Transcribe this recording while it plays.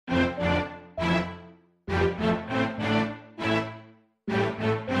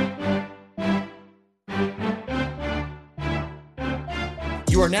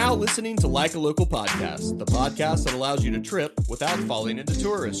are now listening to Like a Local Podcast, the podcast that allows you to trip without falling into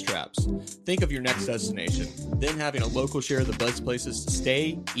tourist traps. Think of your next destination, then having a local share the best places to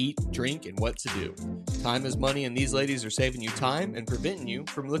stay, eat, drink, and what to do. Time is money, and these ladies are saving you time and preventing you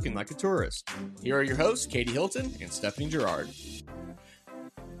from looking like a tourist. Here are your hosts, Katie Hilton and Stephanie Gerard.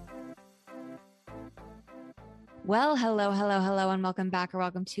 Well, hello, and welcome back or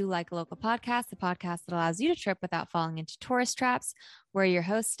welcome to Like a Local Podcast, the podcast that allows you to trip without falling into tourist traps. We're your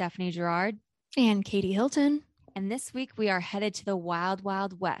hosts, Stephanie Gerard and Katie Hilton. And this week we are headed to the Wild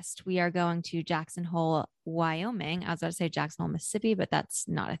Wild West. We are going to Jackson Hole, Wyoming. I was about to say Jackson Hole, Mississippi, but that's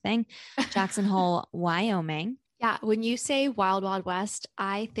not a thing. Jackson Hole, Wyoming. Yeah, when you say Wild Wild West,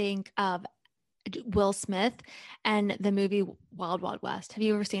 I think of Will Smith and the movie Wild Wild West. Have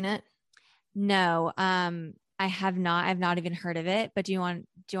you ever seen it? No, I have not. I've not even heard of it. But do you want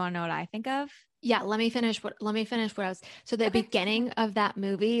to know what I think of? Yeah, let me finish what I was. So the beginning of that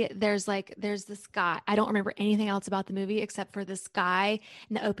movie, there's this guy. I don't remember anything else about the movie except for this guy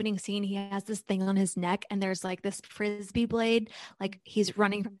in the opening scene. He has this thing on his neck, and there's like this frisbee blade, like he's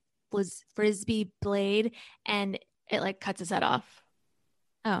running from this frisbee blade, and it like cuts his head off.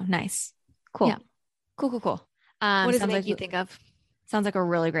 Oh, nice, cool, yeah. Cool. What does it make you think of? Sounds like a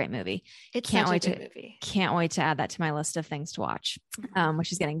really great movie. It's can't wait to add that to my list of things to watch,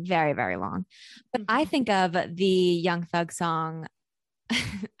 which is getting very, very long. But I think of the Young Thug song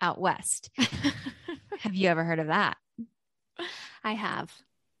Out West. Have you ever heard of that? I have.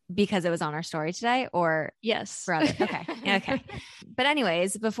 Because it was on our story today, or yes. Okay. But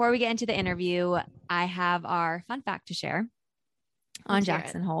anyways, before we get into the interview, I have our fun fact to share on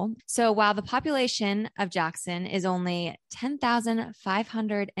Jackson Hole. So while the population of Jackson is only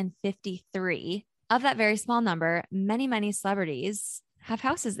 10,553, of that very small number, many, many celebrities have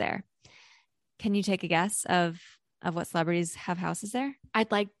houses there. Can you take a guess of what celebrities have houses there?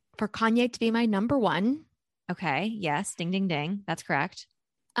 I'd like for Kanye to be my number one. Okay. Yes. Ding, ding, ding. That's correct.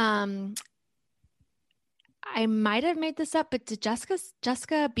 I might have made this up, but did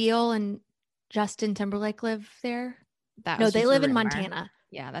Jessica Biel and Justin Timberlake live there? No, they live in Montana.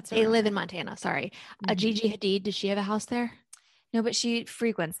 Yeah, they live in Montana. Sorry. Mm-hmm. Gigi Hadid, does she have a house there? No, but she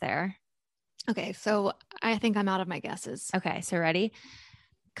frequents there. Okay, so I think I'm out of my guesses. Okay, so ready?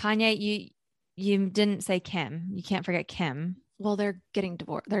 Kanye, you didn't say Kim. You can't forget Kim. Well, they're getting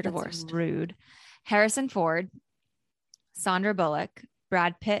divorced. They're divorced. Rude. Harrison Ford, Sandra Bullock,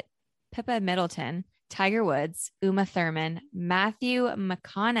 Brad Pitt, Pippa Middleton, Tiger Woods, Uma Thurman, Matthew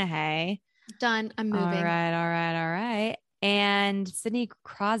McConaughey. Done. I'm moving. All right. And Sidney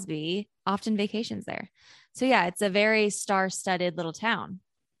Crosby often vacations there. So yeah, it's a very star-studded little town.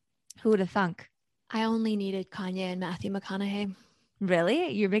 Who would have thunk? I only needed Kanye and Matthew McConaughey.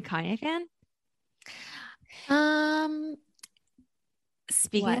 Really? You're a big Kanye fan?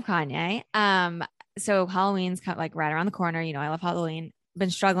 Speaking of Kanye, so Halloween's kind of like right around the corner. You know, I love Halloween.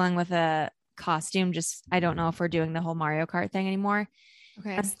 Been struggling with a costume. Just, I don't know if we're doing the whole Mario Kart thing anymore.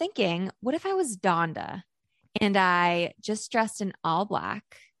 Okay. I was thinking, what if I was Donda and I just dressed in all black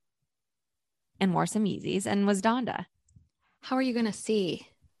and wore some Yeezys and was Donda? How are you going to see?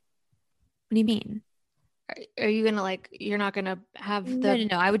 What do you mean? Are you going to you're not going to have the...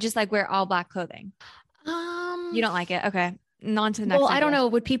 No. I would just wear all black clothing. You don't like it? Okay. On to the next. Well, I don't know.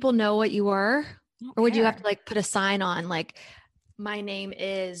 Would people know what you were? Or would you have to put a sign on my name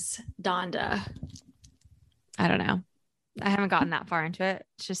is Donda? I don't know. I haven't gotten that far into it.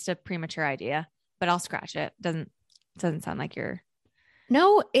 It's just a premature idea, but I'll scratch it. Doesn't sound like you're.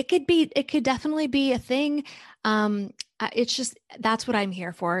 No, it could definitely be a thing. It's just, that's what I'm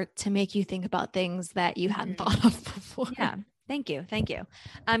here for, to make you think about things that you hadn't thought of before. Yeah. Thank you.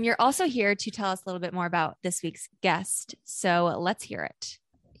 You're also here to tell us a little bit more about this week's guest. So let's hear it.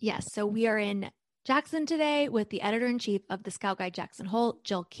 Yes. So we are in Jackson today with the editor-in-chief of the Scout Guide Jackson Hole,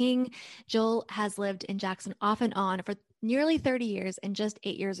 Jill King. Jill has lived in Jackson off and on for nearly 30 years and just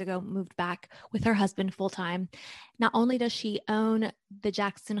 8 years ago moved back with her husband full-time. Not only does she own the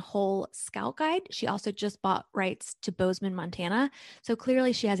Jackson Hole Scout Guide, she also just bought rights to Bozeman, Montana. So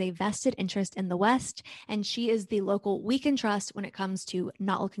clearly she has a vested interest in the West, and she is the local we can trust when it comes to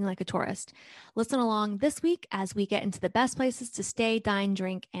not looking like a tourist. Listen along this week as we get into the best places to stay, dine,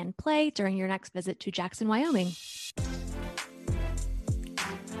 drink, and play during your next visit to Jackson, Wyoming.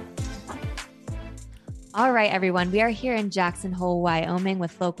 All right, everyone. We are here in Jackson Hole, Wyoming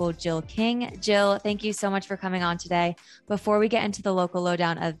with local Jill King. Jill, thank you so much for coming on today. Before we get into the local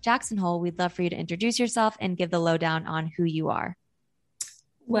lowdown of Jackson Hole, we'd love for you to introduce yourself and give the lowdown on who you are.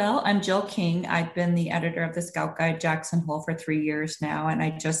 Well, I'm Jill King. I've been the editor of the Scout Guide Jackson Hole for 3 years now, and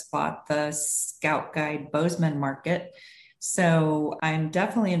I just bought the Scout Guide Bozeman Market So I'm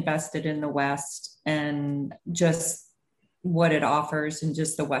definitely invested in the West and just what it offers and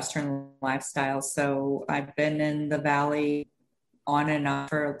just the Western lifestyle. So I've been in the Valley on and off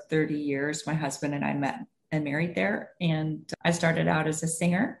for 30 years. My husband and I met and married there. And I started out as a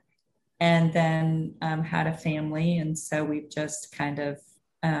singer and then had a family. And so we've just kind of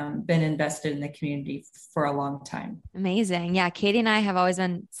been invested in the community for a long time. Amazing. Yeah. Katie and I have always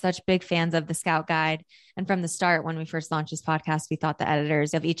been such big fans of the Scout Guide. And from the start, when we first launched this podcast, we thought the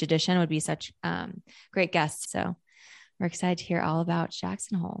editors of each edition would be such great guests. So we're excited to hear all about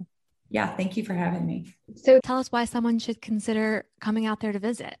Jackson Hole. Yeah. Thank you for having me. So tell us why someone should consider coming out there to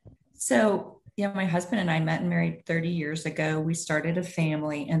visit. So, yeah, my husband and I met and married 30 years ago. We started a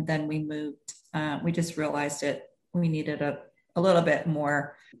family and then we moved. We just realized we needed a little bit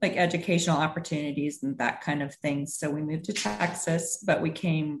more like educational opportunities and that kind of thing. So we moved to Texas, but we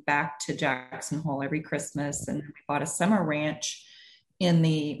came back to Jackson Hole every Christmas and we bought a summer ranch in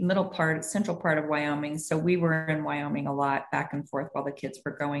the central part of Wyoming. So we were in Wyoming a lot back and forth while the kids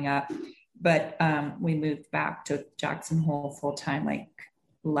were growing up. But we moved back to Jackson Hole full time like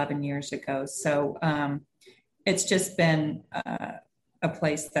 11 years ago. So it's just been a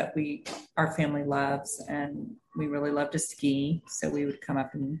place that our family loves, and we really love to ski. So we would come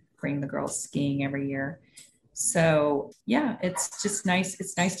up and bring the girls skiing every year. So yeah, it's just nice.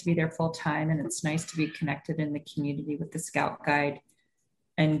 It's nice to be there full time, and it's nice to be connected in the community with the Scout Guide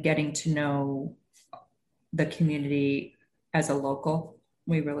and getting to know the community as a local.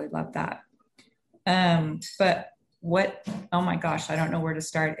 We really love that. Oh my gosh, I don't know where to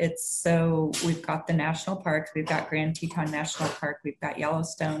start. We've got the national parks. We've got Grand Teton National Park. We've got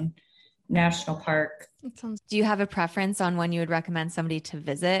Yellowstone National Park. Do you have a preference on when you would recommend somebody to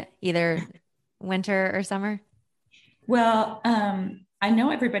visit, either winter or summer? Well, I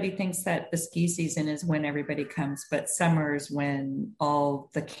know everybody thinks that the ski season is when everybody comes, but summer is when all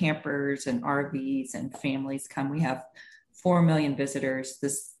the campers and RVs and families come. We have 4 million visitors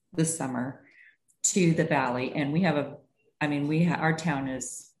this summer to the Valley. And our town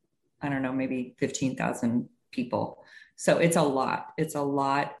is, I don't know, maybe 15,000 people. So it's a lot.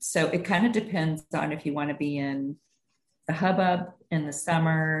 So it kind of depends on if you want to be in the hubbub in the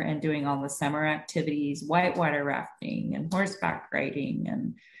summer and doing all the summer activities, whitewater rafting and horseback riding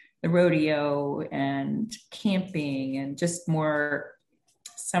and the rodeo and camping and just more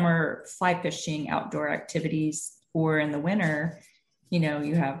summer fly fishing, outdoor activities. Or in the winter,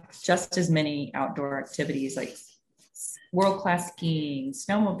 you have just as many outdoor activities like world-class skiing,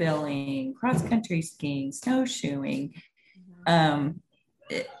 snowmobiling, cross-country skiing, snowshoeing,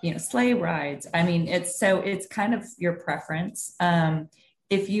 sleigh rides. I mean, it's kind of your preference.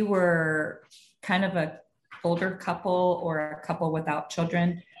 If you were kind of a older couple or a couple without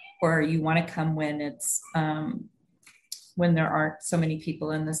children, or you want to come when when there aren't so many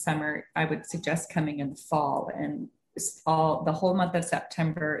people in the summer, I would suggest coming in the fall. And the whole month of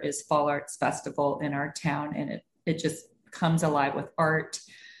September is Fall Arts Festival in our town, and it just comes alive with art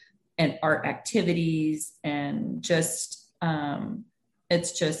and art activities, and just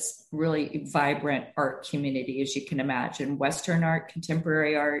it's just really vibrant art community, as you can imagine. Western art,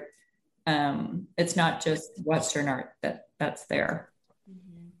 contemporary art. It's not just Western art that's there.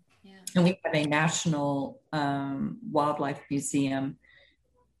 Mm-hmm. Yeah. And we have a national wildlife museum,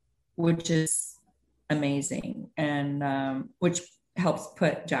 which is amazing, and which helps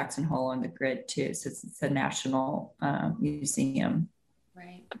put Jackson Hole on the grid too, since it's a national museum.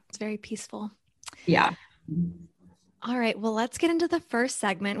 Right. It's very peaceful. Yeah. All right. Well, let's get into the first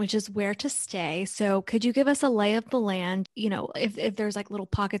segment, which is where to stay. So could you give us a lay of the land, if there's like little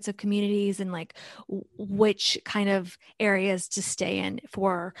pockets of communities and like which kind of areas to stay in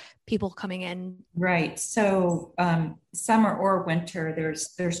for people coming in? Right. So summer or winter,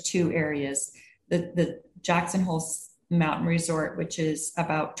 there's 2 areas. The Jackson Hole Mountain Resort, which is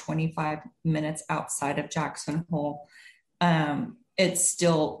about 25 minutes outside of Jackson Hole. It's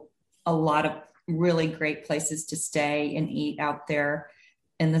still a lot of really great places to stay and eat out there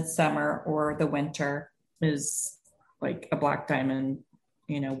in the summer or the winter. Is like a Black Diamond,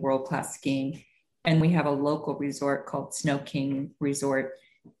 world-class skiing. And we have a local resort called Snow King Resort.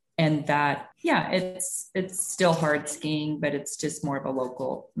 And it's still hard skiing, but it's just more of a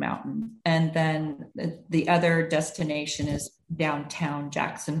local mountain. And then the other destination is downtown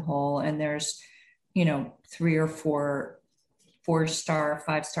Jackson Hole. And there's, 3 or 4 4-star,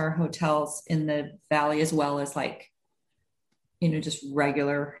 5-star hotels in the Valley, as well as just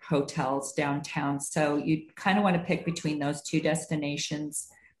regular hotels downtown. So you kind of want to pick between those 2 destinations.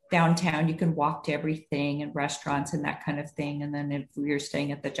 Downtown, you can walk to everything and restaurants and that kind of thing. And then if you're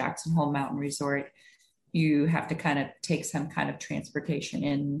staying at the Jackson Hole Mountain Resort, you have to kind of take some kind of transportation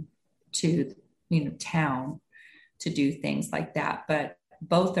in to, town to do things like that. But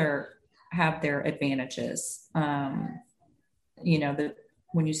both have their advantages.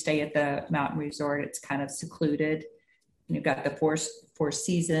 When you stay at the mountain resort, it's kind of secluded. You've got the four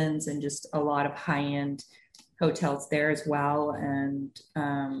seasons and just a lot of high-end hotels there as well. And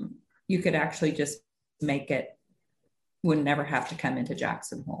you could actually just would never have to come into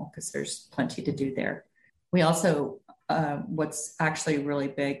Jackson Hole because there's plenty to do there. We also, what's actually really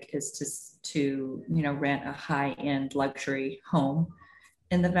big is to rent a high-end luxury home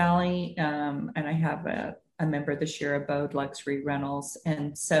in the Valley. And I have a member this year, Abode Luxury Rentals.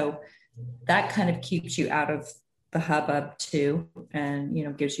 And so that kind of keeps you out of the hubbub too, and,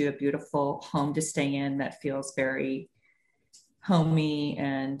 gives you a beautiful home to stay in that feels very homey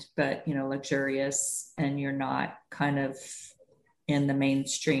but luxurious, and you're not kind of in the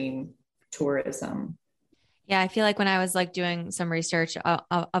mainstream tourism. Yeah, I feel like when I was like doing some research of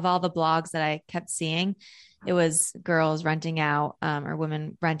all the blogs that I kept seeing, it was girls renting out or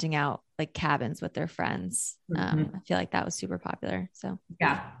women renting out like cabins with their friends. I feel like that was super popular. So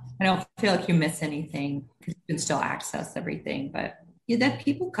yeah, I don't feel like you miss anything because you can still access everything. But that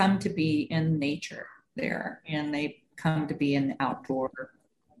people come to be in nature there, and they come to be in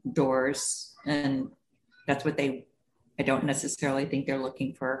outdoors, and that's what I don't necessarily think they're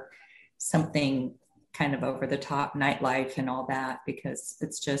looking for something kind of over the top nightlife and all that, because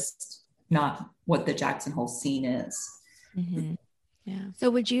it's just not what the Jackson Hole scene is. Mm-hmm. Yeah. So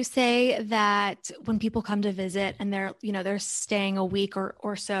would you say that when people come to visit and they're staying a week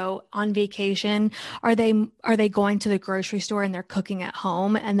or so on vacation, are they going to the grocery store and they're cooking at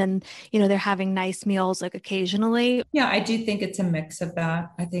home, and then, they're having nice meals like occasionally? Yeah, I do think it's a mix of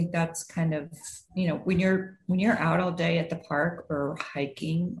that. I think that's kind of, when you're out all day at the park or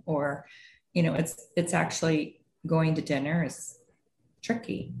hiking, or, it's actually going to dinner is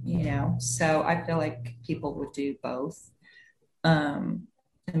tricky, so I feel like people would do both.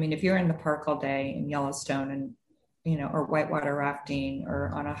 If you're in the park all day in Yellowstone and, or whitewater rafting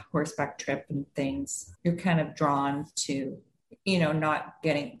or on a horseback trip and things, you're kind of drawn to, not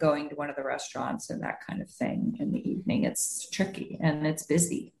going to one of the restaurants and that kind of thing in the evening. It's tricky and it's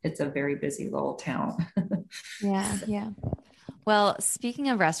busy. It's a very busy little town. Yeah. Yeah. Well, speaking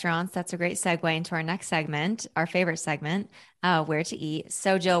of restaurants, that's a great segue into our next segment, our favorite segment, Where to Eat.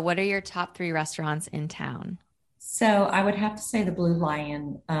 So Jill, what are your top 3 restaurants in town? So I would have to say the Blue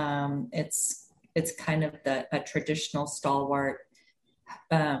Lion. It's kind of a traditional stalwart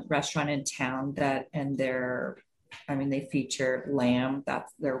restaurant in town they feature lamb.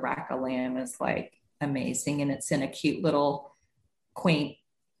 That's their rack of lamb is like amazing, and it's in a cute little quaint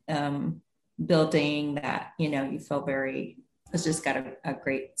building that you feel it's just got a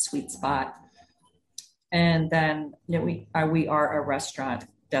great sweet spot. And then we are a restaurant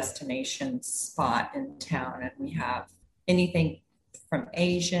destination spot in town, and we have anything from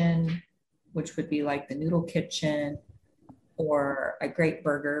Asian, which would be like the Noodle Kitchen, or a great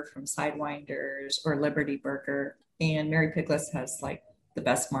burger from Sidewinders or Liberty Burger. And Mary Pigless has like the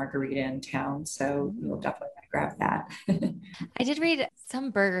best margarita in town, so you'll definitely grab that. I did read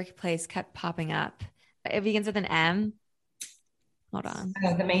some burger place kept popping up. It begins with an M. Hold on.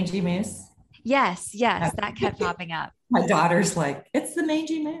 The Mangy Moose. Yes, that kept popping up. My daughter's like, it's the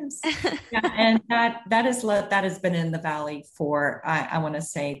Mangy Moose. Yeah, and that has been in the Valley for I want to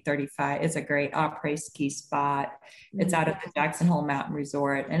say 35. It's a great après-ski spot. It's out of the Jackson Hole Mountain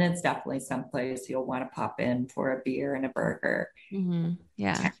Resort, and it's definitely someplace you'll want to pop in for a beer and a burger. Mm-hmm.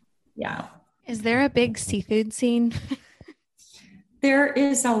 Yeah. Is there a big seafood scene? There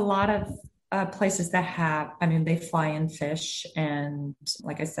is a lot of places that they fly in fish, and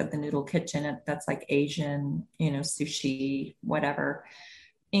like I said, the Noodle Kitchen, that's like Asian, sushi, whatever.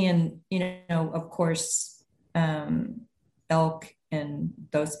 And, of course, elk and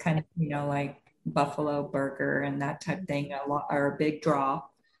those kind of, like Buffalo Burger and that type of thing are a big draw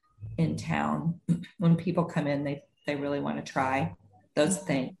in town. When people come in, they really want to try those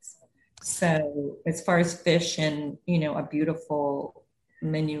things. So as far as fish and, a beautiful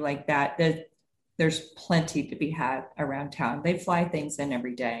menu like that, there's plenty to be had around town. They fly things in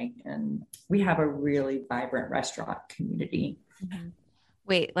every day, and we have a really vibrant restaurant community. Mm-hmm.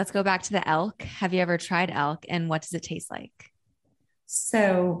 Wait, let's go back to the elk. Have you ever tried elk, and what does it taste like?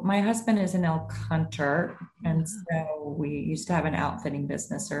 So my husband is an elk hunter, and so we used to have an outfitting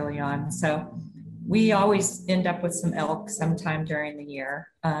business early on. So we always end up with some elk sometime during the year.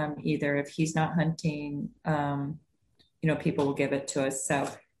 Either if he's not hunting, people will give it to us. So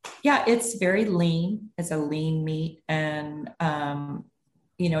yeah, it's very lean. It's a lean meat, and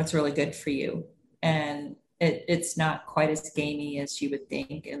it's really good for you. and it's not quite as gamey as you would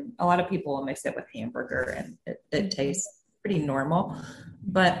think. And a lot of people will mix it with hamburger and it tastes pretty normal,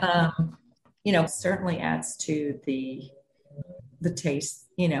 but, certainly adds to the taste,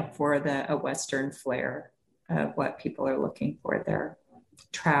 for a Western flair of what people are looking for there,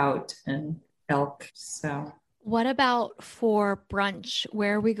 trout and elk. So what about for brunch?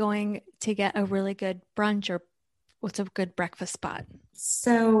 Where are we going to get a really good brunch, or what's a good breakfast spot?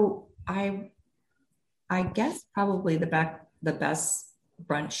 So I guess probably the best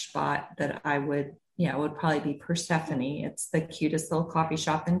brunch spot that I would probably be Persephone. It's the cutest little coffee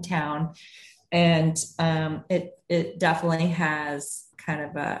shop in town. And it definitely has kind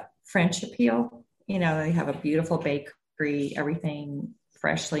of a French appeal. They have a beautiful bakery, everything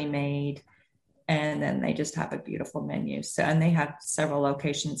freshly made. And then they just have a beautiful menu. So, and they have several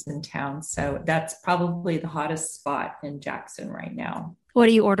locations in town. So that's probably the hottest spot in Jackson right now. What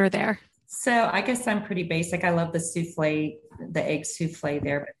do you order there? So I guess I'm pretty basic. I love the souffle, the egg souffle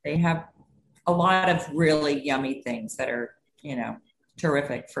there, but they have a lot of really yummy things that are,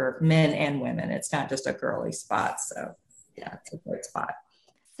 terrific for men and women. It's not just a girly spot. So yeah, it's a great spot.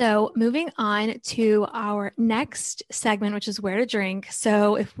 So moving on to our next segment, which is where to drink.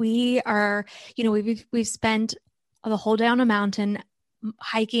 So if we are, we've spent the whole day on a mountain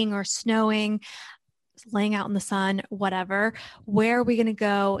hiking or snowing, laying out in the sun, whatever, where are we going to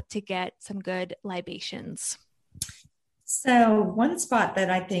go to get some good libations? So one spot that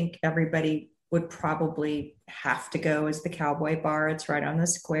I think everybody would probably have to go is the Cowboy Bar. It's right on the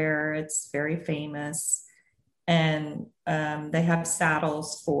square. It's very famous. And they have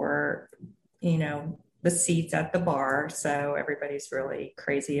saddles for, the seats at the bar. So everybody's really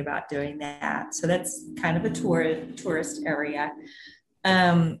crazy about doing that. So that's kind of a tourist area.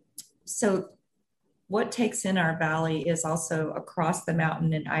 So what takes in our valley is also across the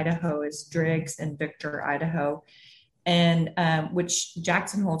mountain in Idaho is Driggs and Victor, Idaho. And which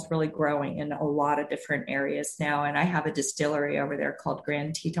Jackson Hole's really growing in a lot of different areas now. And I have a distillery over there called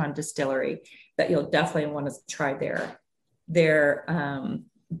Grand Teton Distillery that you'll definitely want to try their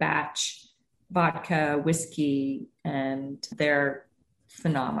batch vodka, whiskey, and they're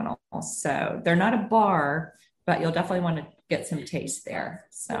phenomenal. So they're not a bar, but you'll definitely want to get some taste there.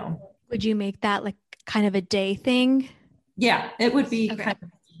 So would you make that like kind of a day thing? Yeah, it would be okay. Kind of,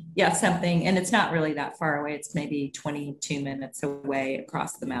 something. And it's not really that far away. It's maybe 22 minutes away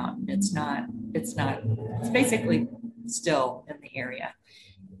across the mountain. It's basically still in the area.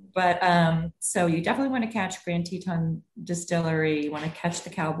 But so you definitely want to catch Grand Teton Distillery. You want to catch the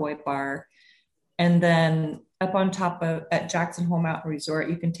Cowboy Bar. And then up on top at Jackson Hole Mountain Resort,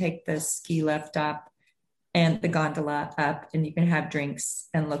 you can take the ski lift up and the gondola up, and you can have drinks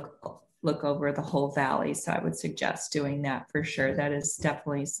and look over the whole valley. So I would suggest doing that for sure. That is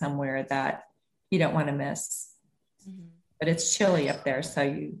definitely somewhere that you don't want to miss. Mm-hmm. But it's chilly up there, so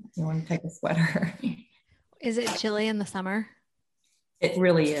you want to take a sweater. Is it chilly in the summer? It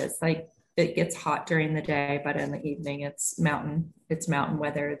really is. Like it gets hot during the day, but in the evening it's mountain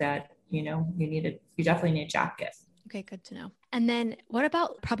weather that, you definitely need a jacket. Okay, good to know. And then what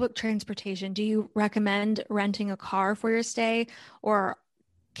about public transportation? Do you recommend renting a car for your stay, or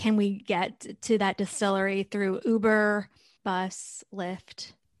can we get to that distillery through Uber, bus,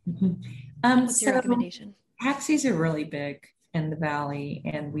 Lyft? Mm-hmm. What's your recommendation? Taxis are really big in the valley,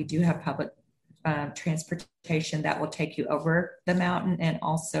 and we do have public transportation that will take you over the mountain and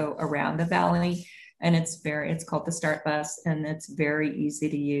also around the valley. And it's called the Start Bus, and it's very easy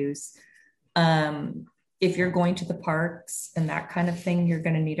to use. If you're going to the parks and that kind of thing, you're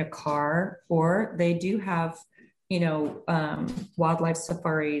going to need a car, or they do have, wildlife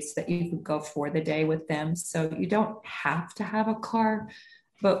safaris that you could go for the day with them. So you don't have to have a car,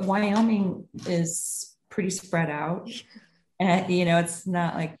 but Wyoming is pretty spread out. And, it's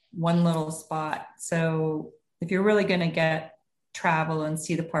not like one little spot. So if you're really going to travel and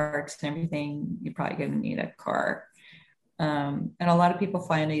see the parks and everything, you're probably going to need a car. And a lot of people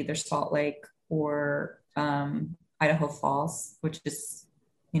fly into either Salt Lake or Idaho Falls, which is,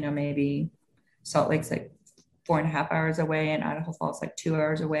 maybe Salt Lake's like 4.5 hours away and Idaho Falls like 2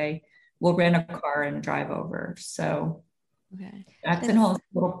 hours away. We'll rent a car and drive over. So Jackson Hole is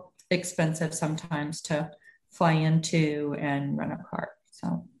a little expensive sometimes to fly into and rent a car.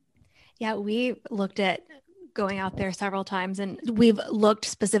 So yeah, we looked at going out there several times, and we've looked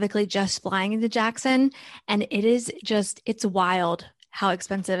specifically just flying into Jackson, and it's wild how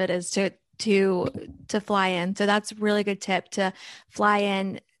expensive it is to fly in. So that's a really good tip, to fly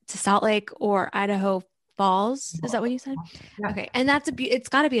in to Salt Lake or Idaho Falls. Is that what you said? Yeah. Okay. And it's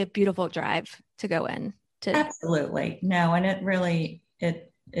got to be a beautiful drive to go in to. Absolutely. No. And it really,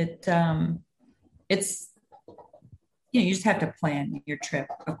 it's, you just have to plan your trip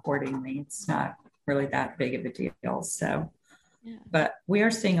accordingly. It's not really that big of a deal. So, but we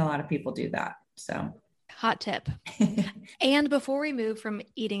are seeing a lot of people do that. So hot tip. And before we move from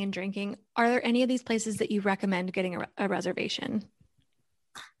eating and drinking, are there any of these places that you recommend getting a reservation?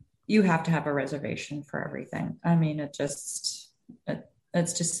 You have to have a reservation for everything. I mean, it's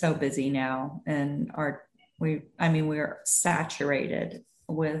just so busy now, and we're saturated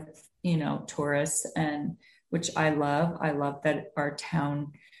with, tourists, and which I love. I love that our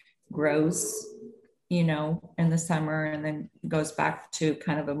town grows, in the summer and then goes back to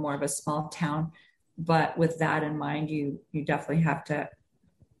kind of more of a small town. But with that in mind, you definitely have to,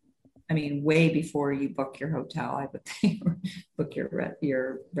 way before you book your hotel, I would think, book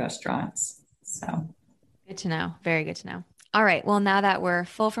your restaurants. So good to know. Very good to know. All right. Well, now that we're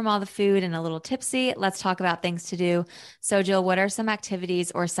full from all the food and a little tipsy, let's talk about things to do. So Jill, what are some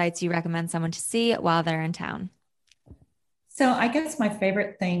activities or sites you recommend someone to see while they're in town? So I guess my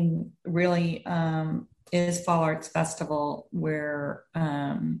favorite thing really is Fall Arts Festival, where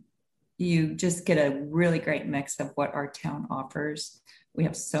you just get a really great mix of what our town offers. We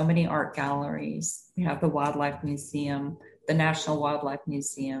have so many art galleries. We have the Wildlife Museum, the National Wildlife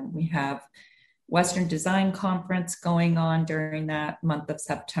Museum. We have Western Design Conference going on during that month of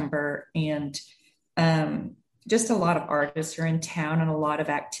September. And just a lot of artists are in town, and a lot of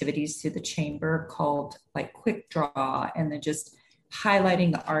activities through the chamber called like Quick Draw, and then just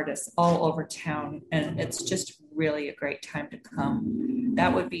highlighting the artists all over town. And it's just really a great time to come.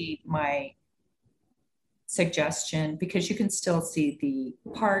 That would be my suggestion, because you can still see the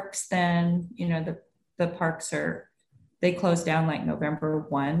parks then. The parks they close down like November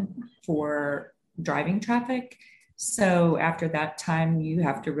 1 for driving traffic. So after that time, you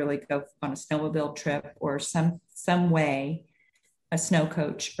have to really go on a snowmobile trip or some way, a snow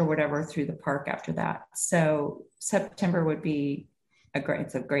coach or whatever, through the park after that. So September would be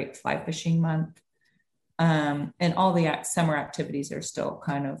it's a great fly fishing month. And all the summer activities are still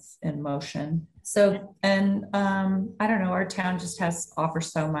kind of in motion. So, and I don't know, our town just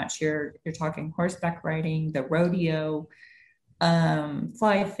offers so much. You're talking horseback riding, the rodeo,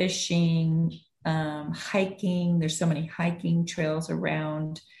 fly fishing, hiking. There's so many hiking trails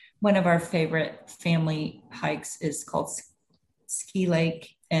around. One of our favorite family hikes is called Ski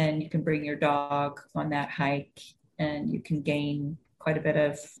Lake, and you can bring your dog on that hike, and you can gain quite a bit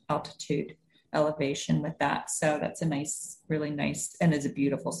of altitude elevation with that. So that's really nice, and is a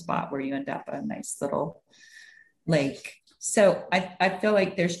beautiful spot where you end up a nice little lake. So I feel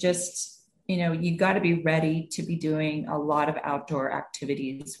like there's just, you got to be ready to be doing a lot of outdoor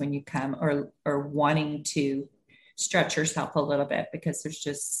activities when you come, or wanting to stretch yourself a little bit, because there's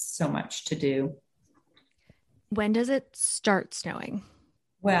just so much to do. When does it start snowing?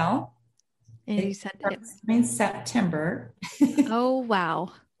 Well, you said in September. Oh,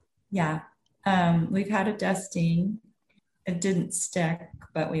 wow. Yeah. We've had a dusting. It didn't stick,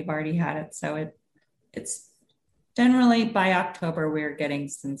 but we've already had it. So it's generally by October, we're getting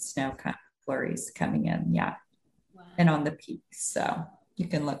some snow flurries coming in. Yeah. Wow. And on the peak. So you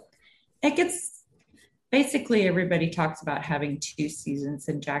can look. It gets, basically everybody talks about having 2 seasons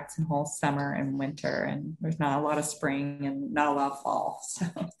in Jackson Hole, summer and winter, and there's not a lot of spring and not a lot of fall. So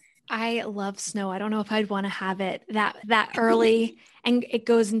I love snow. I don't know if I'd want to have it that early, and it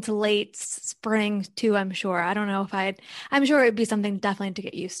goes into late spring too, I'm sure. I don't know if I'm sure it'd be something definitely to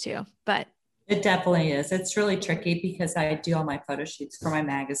get used to, but it definitely is. It's really tricky because I do all my photo shoots for my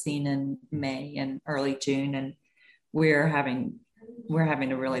magazine in May and early June, and we're having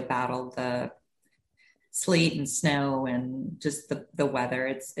to really battle the sleet and snow and just the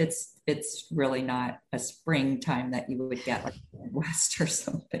weather. It's really not a springtime that you would get like West or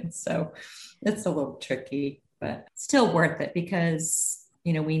something. So it's a little tricky, but still worth it, because,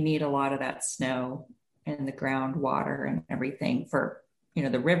 we need a lot of that snow and the groundwater and everything for,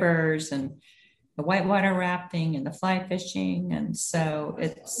 the rivers and the whitewater rafting and the fly fishing. And so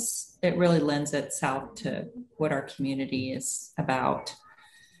it really lends itself to what our community is about.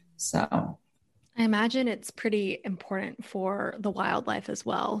 So I imagine it's pretty important for the wildlife as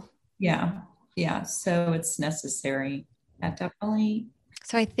well. Yeah. So it's necessary. Yeah, definitely.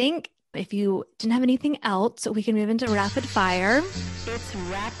 So I think if you didn't have anything else, we can move into rapid fire. It's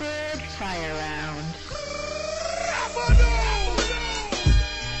rapid fire round.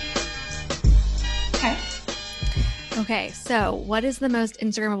 Okay. So what is the most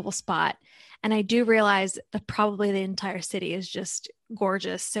Instagrammable spot? And I do realize that probably the entire city is just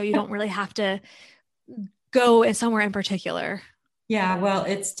gorgeous. So you don't really have to go somewhere in particular. Yeah, well,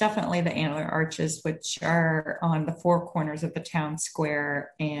 it's definitely the Antler Arches, which are on the 4 corners of the town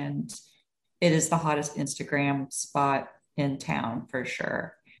square. And it is the hottest Instagram spot in town for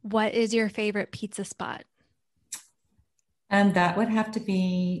sure. What is your favorite pizza spot? And that would have to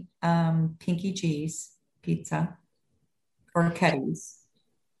be Pinky G's Pizza or Ketty's.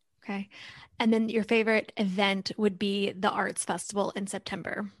 Okay. And then your favorite event would be the Arts Festival in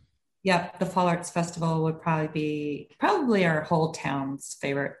September. Yep, the Fall Arts Festival would probably our whole town's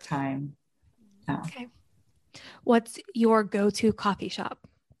favorite time. Okay. What's your go-to coffee shop?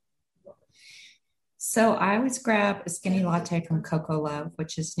 So I always grab a skinny latte from Coco Love,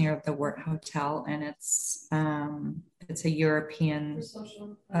 which is near the Wirt Hotel, and it's a European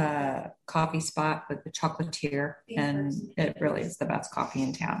coffee spot with the chocolatier, and it really is the best coffee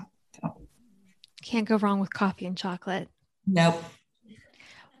in town. So. Can't go wrong with coffee and chocolate. Nope.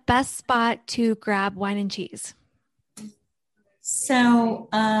 Best spot to grab wine and cheese? So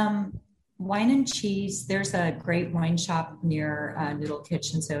wine and cheese, there's a great wine shop near Noodle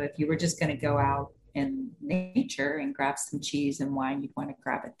Kitchen. So if you were just going to go out in nature and grab some cheese and wine, you'd want to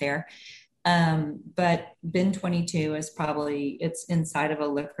grab it there. But Bin 22 is it's inside of a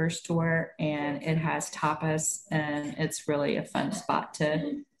liquor store, and it has tapas, and it's really a fun spot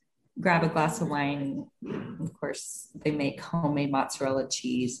to grab a glass of wine. Of course, they make homemade mozzarella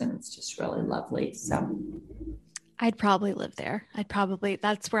cheese, and it's just really lovely. So I'd probably live there.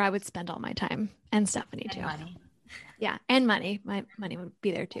 That's where I would spend all my time, and Stephanie too. Money. Yeah. And money. My money would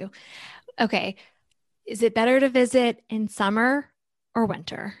be there too. Okay. Is it better to visit in summer or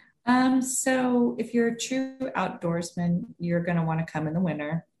winter? So if you're a true outdoorsman, you're going to want to come in the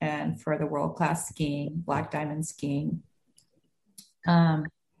winter and for the world-class skiing, Black Diamond skiing. And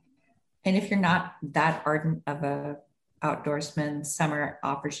if you're not that ardent of a outdoorsman, summer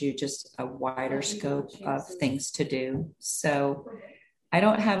offers you just a wider scope of things to do. So I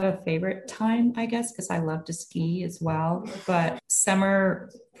don't have a favorite time, I guess, because I love to ski as well. But summer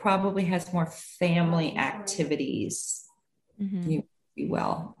probably has more family activities. And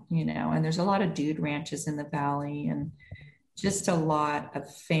there's a lot of dude ranches in the valley and just a lot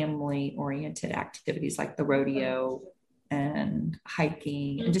of family oriented activities like the rodeo and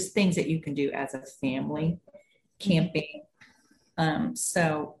hiking and just things that you can do as a family, camping.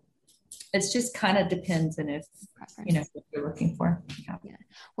 So it's just kind of depends on if what you're looking for. Yeah.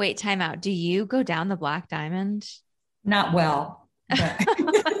 Wait, time out. Do you go down the Black Diamond? Not well. But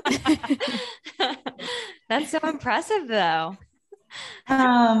That's so impressive though.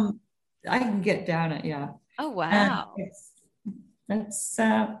 I can get down it. Yeah. Oh, wow.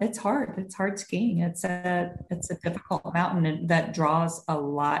 It's hard. It's hard skiing. It's a difficult mountain, and that draws a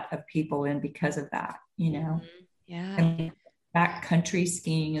lot of people in because of that, Yeah. And backcountry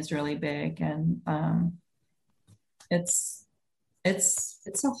skiing is really big, and it's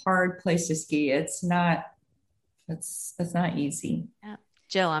a hard place to ski. It's not easy. Yeah.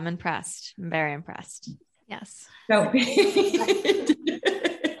 Jill, I'm impressed. I'm very impressed. Yes. So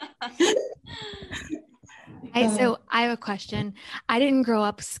So I have a question. I didn't grow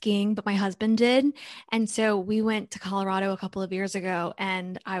up skiing, but my husband did. And so we went to Colorado a couple of years ago,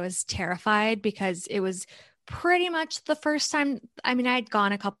 and I was terrified because it was pretty much the first time. I mean, I'd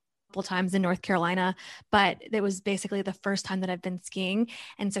gone a couple times in North Carolina, but it was basically the first time that I've been skiing.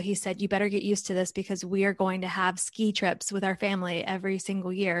 And so he said, you better get used to this because we are going to have ski trips with our family every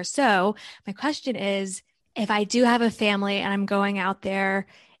single year. So my question is, if I do have a family and I'm going out there,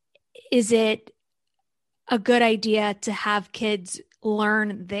 is it a good idea to have kids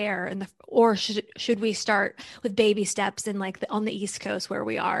learn there or should we start with baby steps in on the East Coast where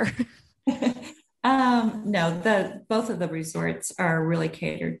we are? No, both of the resorts are really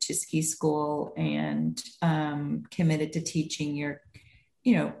catered to ski school and committed to teaching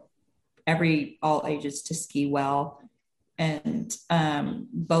all ages to ski well. And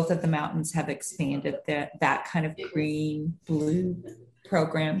both of the mountains have expanded that kind of green, blue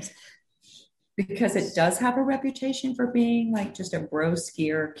programs because it does have a reputation for being like just a bro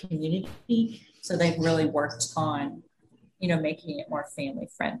skier community. So they've really worked on, making it more family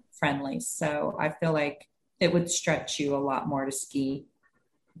friendly. So I feel like it would stretch you a lot more to ski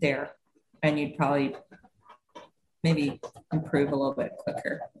there, and you'd probably maybe improve a little bit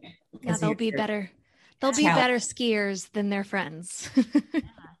quicker. Yeah, they'll be better. They'll be better skiers than their friends.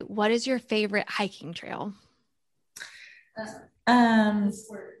 What is your favorite hiking trail? Our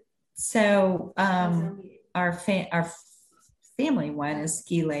family one is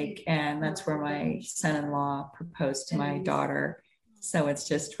Ski Lake, and that's where my son-in-law proposed to my daughter. So it's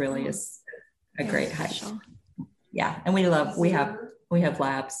just really a great hike. Yeah, and we have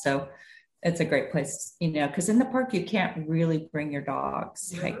labs, so it's a great place, because in the park you can't really bring your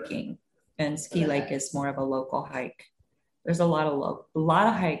dogs hiking, and Ski Lake is more of a local hike. There's a lot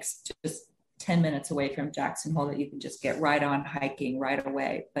of hikes just 10 minutes away from Jackson Hole that you can just get right on hiking right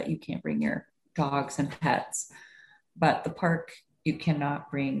away, but you can't bring your dogs and pets. But the park, you cannot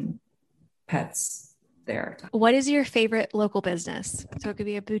bring pets there. What is your favorite local business? So it could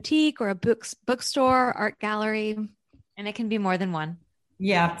be a boutique or a bookstore, art gallery. And it can be more than one.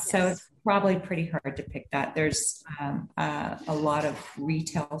 Yeah. So it's probably pretty hard to pick that. There's a lot of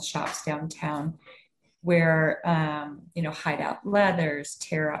retail shops downtown where, Hideout Leathers,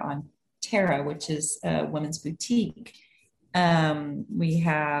 Terra, which is a women's boutique. We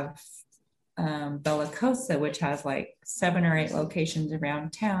have Bella Cosa, which has like 7 or 8 locations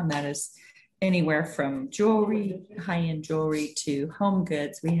around town. That is anywhere from jewelry, high-end jewelry, to home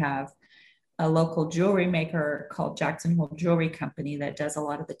goods. We have a local jewelry maker called Jackson Hole Jewelry Company that does a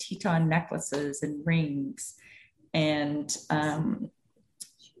lot of the Teton necklaces and rings. And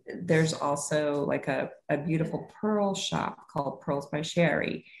there's also like a beautiful pearl shop called Pearls by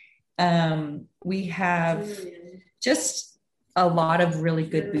Sherry. We have just a lot of really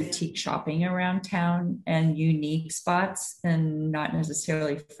good boutique shopping around town and unique spots, and not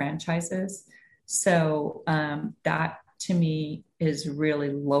necessarily franchises. So that to me is really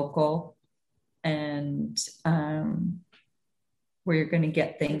local, and where you're going to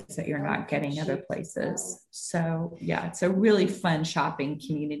get things that you're not getting other places. So yeah, it's a really fun shopping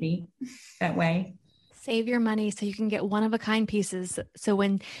community that way. Save your money so you can get one-of-a-kind pieces. So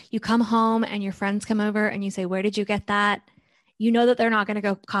when you come home and your friends come over and you say, where did you get that? You know that they're not going to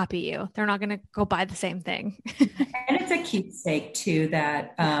go copy you. They're not going to go buy the same thing. And it's a keepsake too,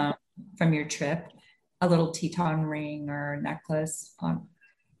 that from your trip, a little Teton ring or necklace.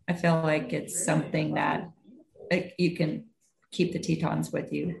 I feel like it's something that you can keep the Tetons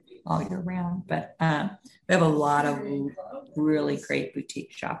with you all year round. But we have a lot of really great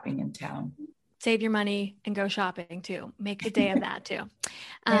boutique shopping in town. Save your money and go shopping too. Make a day of that too.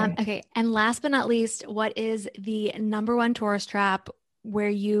 Okay. And last but not least, what is the number one tourist trap where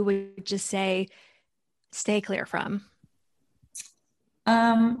you would just say, stay clear from?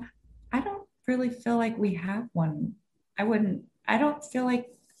 I don't really feel like we have one. I don't feel like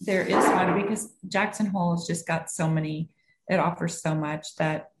there is one, because Jackson Hole has just got so many, it offers so much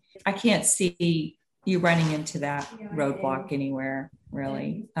that I can't see you running into that roadblock anywhere,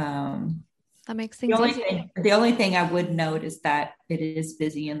 really. That makes things easy. The only thing I would note is that it is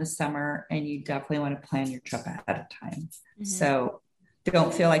busy in the summer, and you definitely want to plan your trip ahead of time. Mm-hmm. So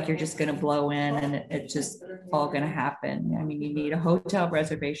don't feel like you're just going to blow in and it's just all going to happen. I mean, you need a hotel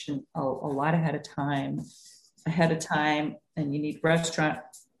reservation a lot ahead of time, and you need restaurant.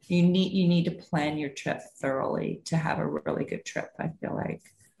 You need to plan your trip thoroughly to have a really good trip, I feel like.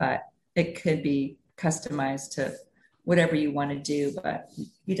 But it could be customized to whatever you want to do, but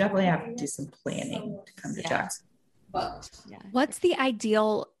you definitely have to do some planning to come to Jackson. What's the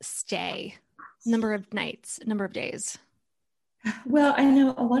ideal stay? Number of nights, number of days? Well, I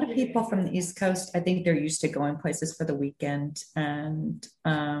know a lot of people from the East Coast, I think they're used to going places for the weekend. And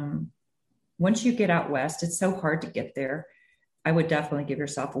once you get out west, it's so hard to get there. I would definitely give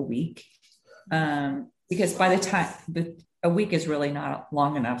yourself a week, because by the time, a week is really not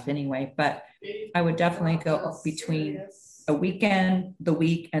long enough anyway, but I would definitely go between a weekend, the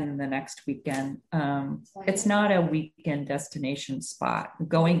week, and the next weekend. It's not a weekend destination spot.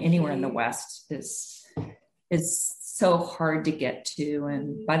 Going anywhere in the West is so hard to get to.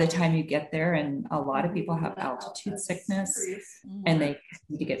 And by the time you get there, and a lot of people have altitude sickness and they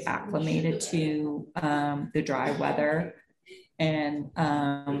need to get acclimated to the dry weather. And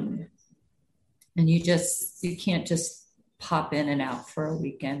you can't just pop in and out for a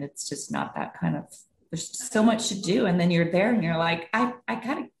weekend. It's just not that kind of, there's so much to do. And then you're there and you're like, I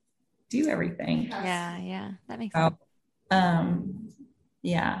gotta do everything. Yeah. That makes sense.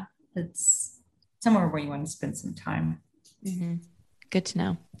 Yeah, it's somewhere where you want to spend some time. Mm-hmm. Good to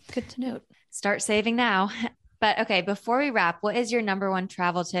know. Good to note. Start saving now. But okay, before we wrap, what is your number one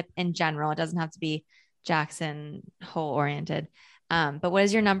travel tip in general? It doesn't have to be Jackson Hole oriented. But what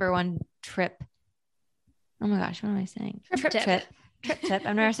is your number one trip? Oh my gosh, what am I saying? Trip tip.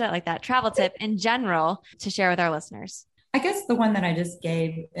 I've never said it like that. Travel tip in general to share with our listeners. I guess the one that I just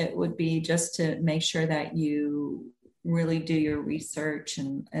gave, it would be just to make sure that you really do your research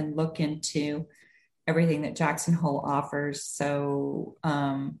and look into everything that Jackson Hole offers. So,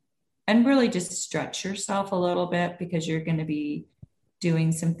 and really just stretch yourself a little bit, because you're going to be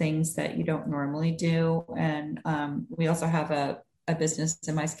doing some things that you don't normally do. And we also have a business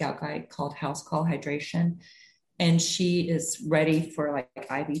in my Scout Guide called House Call Hydration. And she is ready for like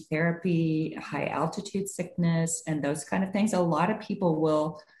IV therapy, high altitude sickness, and those kind of things. A lot of people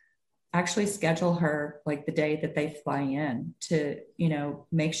will actually schedule her like the day that they fly in to,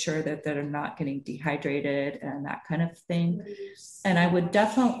 make sure that they're not getting dehydrated and that kind of thing. And I would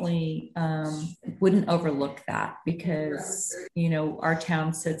definitely wouldn't overlook that because, our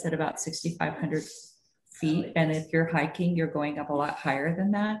town sits at about 6,500 feet. And if you're hiking, you're going up a lot higher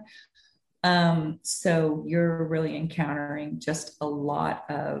than that. So you're really encountering just a lot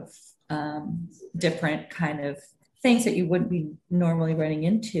of different kind of things that you wouldn't be normally running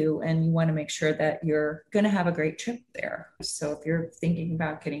into. And you want to make sure that you're going to have a great trip there. So if you're thinking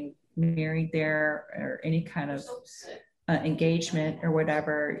about getting married there or any kind of engagement or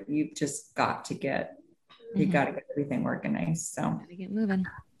whatever, you've just got to get, you got to get everything organized. So gotta get moving.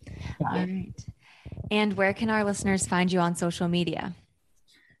 Yeah. All right. And where can our listeners find you on social media?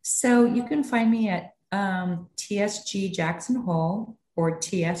 So you can find me at TSG Jackson Hole or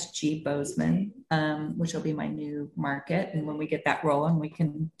TSG Bozeman, which will be my new market. And when we get that rolling, we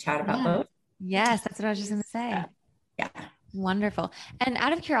can chat about both. Yes, that's what I was just going to say. Yeah. Wonderful. And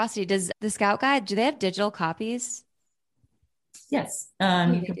out of curiosity, does the Scout Guide, do they have digital copies? Yes. You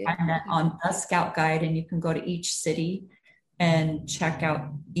can find that on the Scout Guide, and you can go to each city and check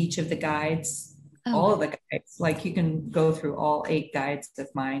out each of the guides, all of the guides. Like you can go through all 8 guides of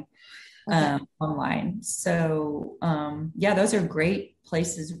mine. Online. So those are great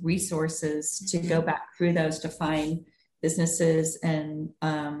places, resources to go back through those to find businesses and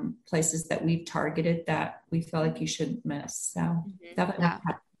places that we've targeted that we feel like you shouldn't miss. So definitely have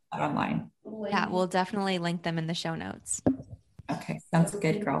that online. Yeah, we'll definitely link them in the show notes. Okay, sounds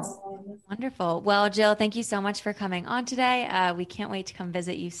good, girls. Wonderful. Well, Jill, thank you so much for coming on today. We can't wait to come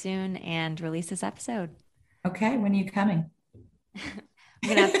visit you soon and release this episode. Okay, when are you coming?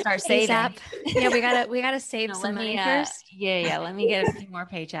 We're gonna have to start saving. Yeah, we gotta save some money first. Yeah. Let me get a few more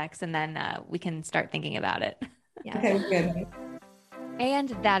paychecks, and then we can start thinking about it. Yeah. Okay, good. And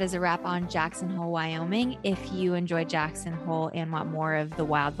that is a wrap on Jackson Hole, Wyoming. If you enjoyed Jackson Hole and want more of the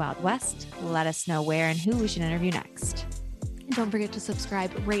Wild Wild West, let us know where and who we should interview next. And don't forget to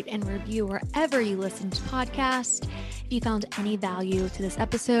subscribe, rate, and review wherever you listen to podcasts. If you found any value to this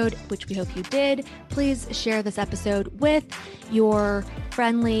episode, which we hope you did, please share this episode with your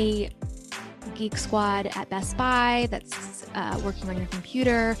friendly geek squad at Best Buy that's working on your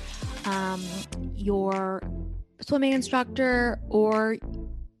computer, your swimming instructor, or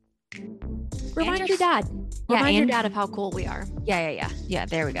remind your dad. Remind your dad of how cool we are. Yeah.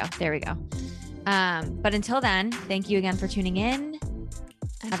 There we go. But until then, thank you again for tuning in.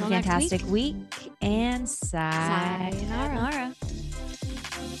 Have a fantastic week and sayonara.